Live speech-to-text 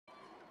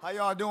How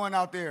y'all doing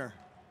out there?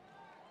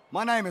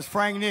 My name is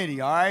Frank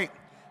Nitty, all right?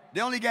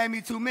 They only gave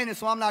me 2 minutes,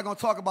 so I'm not going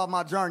to talk about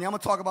my journey. I'm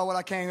going to talk about what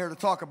I came here to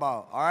talk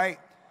about, all right?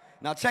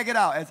 Now, check it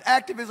out. As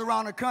activists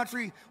around the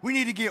country, we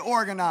need to get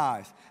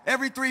organized.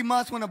 Every 3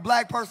 months when a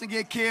black person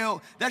get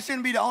killed, that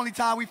shouldn't be the only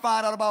time we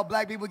find out about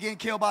black people getting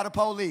killed by the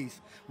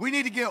police. We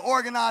need to get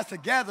organized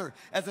together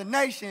as a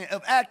nation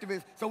of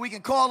activists so we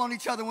can call on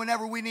each other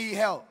whenever we need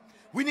help.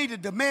 We need to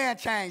demand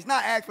change,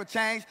 not ask for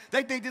change.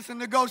 They think this is a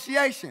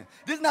negotiation.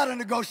 This is not a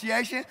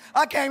negotiation.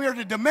 I came here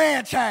to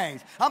demand change.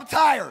 I'm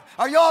tired.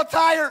 Are y'all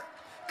tired?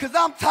 Because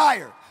I'm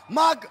tired.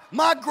 My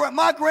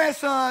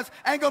grandsons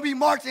ain't gonna be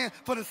marching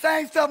for the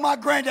same stuff my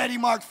granddaddy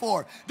marched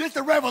for. This is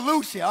a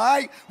revolution, all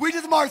right? We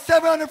just marched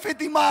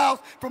 750 miles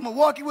from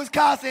Milwaukee,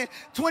 Wisconsin,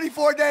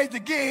 24 days to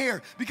get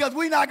here because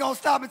we not gonna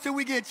stop until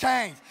we get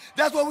change.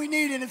 That's what we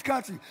need in this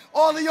country.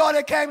 All of y'all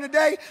that came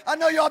today, I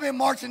know y'all been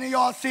marching in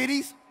y'all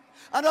cities.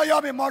 I know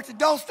y'all been marching.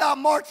 Don't stop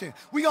marching.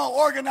 We gonna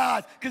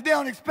organize because they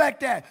don't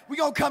expect that. We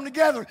gonna come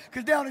together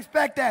because they don't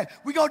expect that.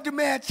 We gonna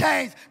demand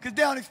change because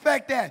they don't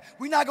expect that.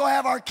 We not gonna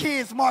have our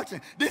kids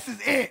marching. This is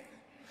it.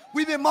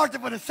 We've been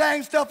marching for the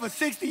same stuff for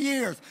 60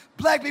 years.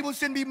 Black people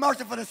shouldn't be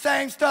marching for the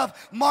same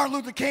stuff Martin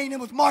Luther King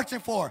was marching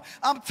for.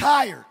 I'm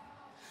tired.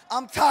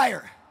 I'm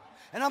tired.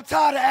 And I'm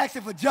tired of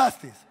asking for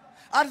justice.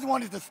 I just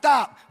want it to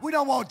stop. We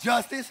don't want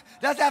justice.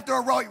 That's after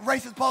a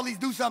racist police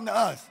do something to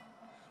us.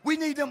 We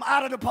need them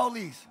out of the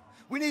police.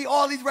 We need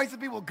all these racist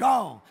people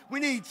gone.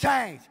 We need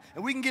change,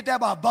 and we can get that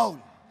by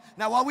voting.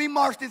 Now, while we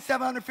marched this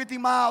 750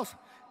 miles,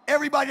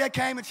 everybody that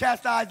came and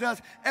chastised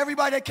us,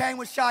 everybody that came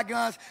with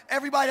shotguns,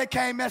 everybody that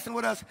came messing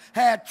with us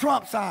had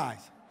Trump signs.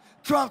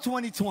 Trump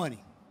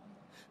 2020.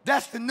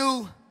 That's the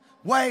new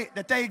way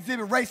that they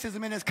exhibit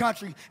racism in this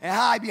country and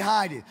hide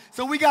behind it.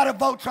 So we got to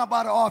vote Trump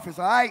out of office,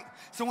 all right?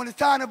 So when it's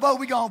time to vote,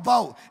 we going to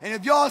vote. And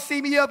if y'all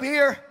see me up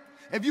here,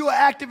 if you an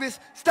activist,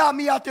 stop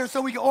me out there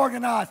so we can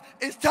organize.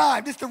 It's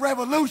time. This is the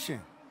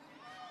revolution.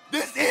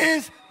 This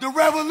is the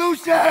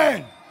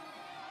revolution.